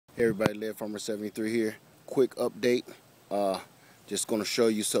Hey everybody, Lead Farmer 73 here. Quick update. Just going to show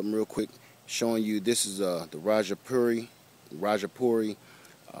you something real quick. Showing you this is the Rajapuri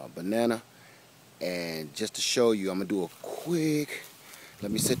banana. And just to show you, I'm going to do a quick,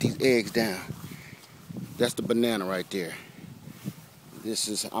 let me set these eggs down. That's the banana right there. This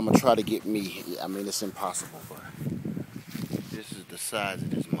is, I'm going to try to get me, I mean it's impossible, but this is the size of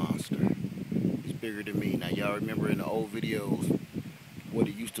this monster. It's bigger than me. Now y'all remember in the old videos what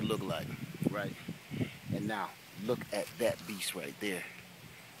it used to look like, right? And now look at that beast right there.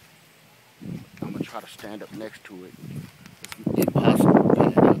 I'm gonna try to stand up next to it. It's impossible to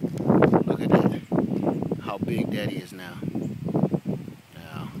pan it up. Look at that, how big that is now.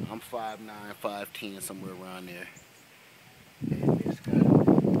 Now I'm 5'9", 5'10", somewhere around there, and it's got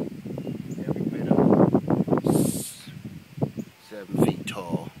every bit of 7 feet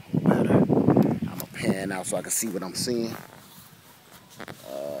tall or better. I'm gonna pan out so I can see what I'm seeing.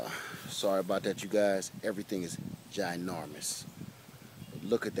 Sorry about that, you guys. Everything is ginormous. But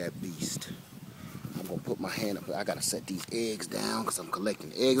look at that beast. I'm gonna put my hand up. I gotta set these eggs down because I'm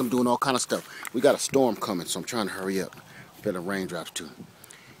collecting eggs. I'm doing all kind of stuff. We got a storm coming, so I'm trying to hurry up. Feeling raindrops too.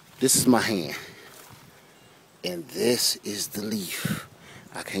 This is my hand, and this is the leaf.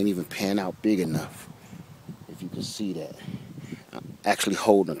 I can't even pan out big enough. If you can see that, I'm actually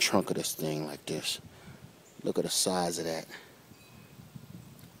holding the trunk of this thing like this. Look at the size of that.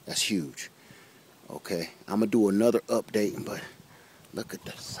 That's huge. Okay, I'm gonna do another update, but look at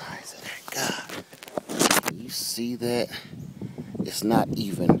the size of that. God, you see that? It's not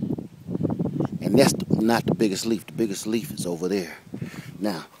even, and that's not the biggest leaf. The biggest leaf is over there.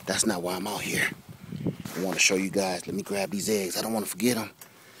 Now, that's not why I'm out here. I want to show you guys. Let me grab these eggs. I don't want to forget them.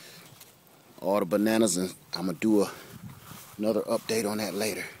 All the bananas, and I'm gonna do another update on that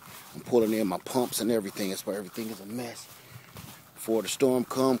later. I'm pulling in my pumps and everything. That's why everything is a mess. Before the storm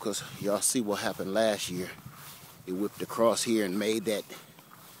come, because y'all see what happened last year. It whipped across here and made that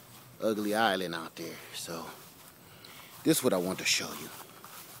ugly island out there. So this is what I want to show you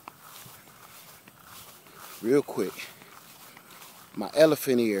real quick. My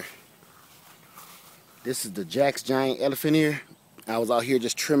elephant ear. This is the Jack's Giant elephant ear. I was out here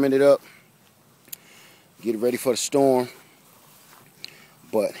just trimming it up, getting ready for the storm.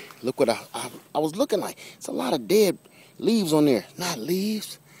 But look what I was looking like. It's a lot of dead leaves on there. Not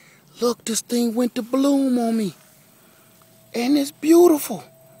leaves. Look, this thing went to bloom on me. And it's beautiful.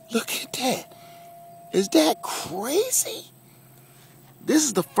 Look at that. Is that crazy? This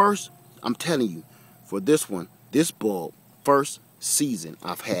is the first, I'm telling you, for this one, this bulb, first season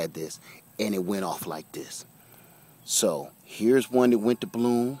I've had this, and it went off like this. So here's one that went to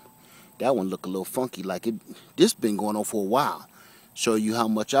bloom. That one look a little funky, like it. This been going on for a while. Show you how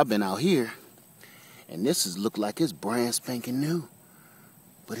much I've been out here. And this is look like it's brand spanking new.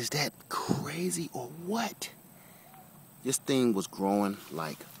 But is that crazy or what? This thing was growing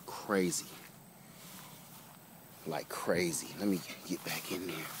like crazy. Like crazy. Let me get back in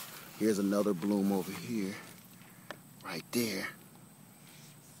there. Here's another bloom over here. Right there.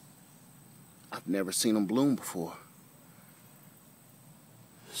 I've never seen them bloom before.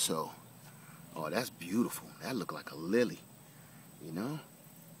 So, oh, that's beautiful. That looked like a lily. You know?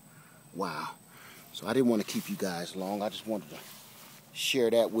 Wow. So I didn't want to keep you guys long. I just wanted to share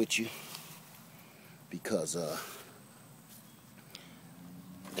that with you because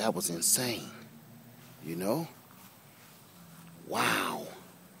that was insane. You know? Wow.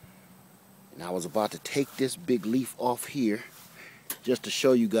 And I was about to take this big leaf off here just to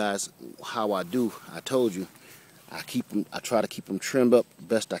show you guys how I do. I told you I try to keep them trimmed up the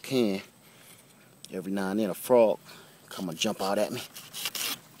best I can. Every now and then a frog come and jump out at me.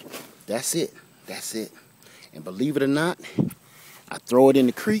 That's it. That's it. And believe it or not, I throw it in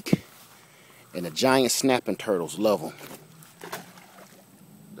the creek, and the giant snapping turtles love them.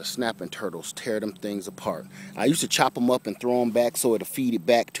 The snapping turtles tear them things apart. I used to chop them up and throw them back so it'll feed it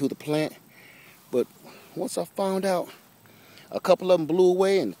back to the plant. But once I found out a couple of them blew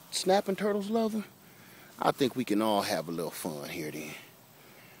away and snapping turtles love them, I think we can all have a little fun here then.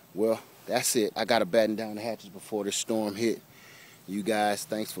 Well, that's it. I got to batten down the hatches before this storm hit. You guys,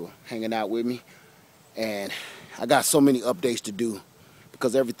 thanks for hanging out with me. And I got so many updates to do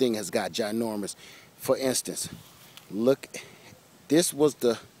because everything has got ginormous. For instance, look, this was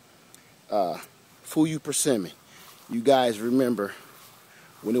the Fuyu persimmon. You guys remember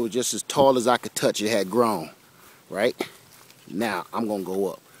when it was just as tall as I could touch, it had grown, right? Now I'm gonna go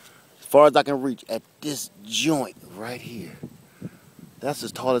up as far as I can reach at this joint right here. That's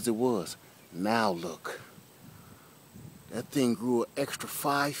as tall as it was. Now look, that thing grew an extra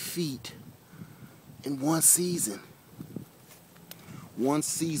 5 feet in one season. one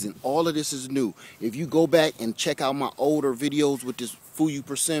season. All of this is new. If you go back and check out my older videos with this Fuyu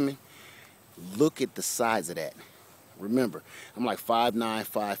persimmon, look at the size of that. Remember, I'm like 5'9",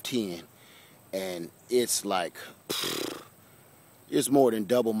 5'10", and it's like, it's more than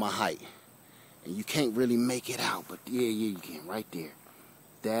double my height. And you can't really make it out, but yeah, you can, right there.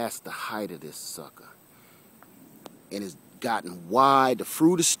 That's the height of this sucker. And it's gotten wide. The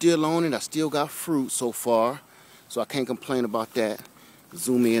fruit is still on it. I still got fruit so far, so I can't complain about that.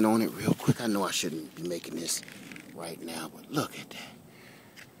 Zoom in on it real quick. I know I shouldn't be making this right now, but look at that.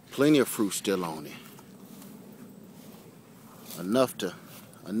 Plenty of fruit still on it. Enough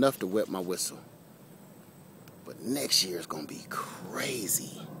to wet my whistle. But next year is gonna be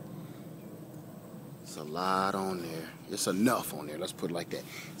crazy. It's a lot on there. It's enough on there. Let's put it like that.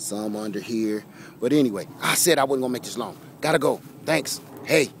 Some under here. But anyway, I said I wasn't gonna make this long. Gotta go. Thanks.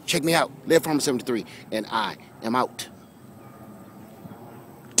 Hey, check me out. Live Farmer 73, and I am out.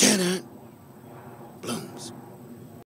 Blooms.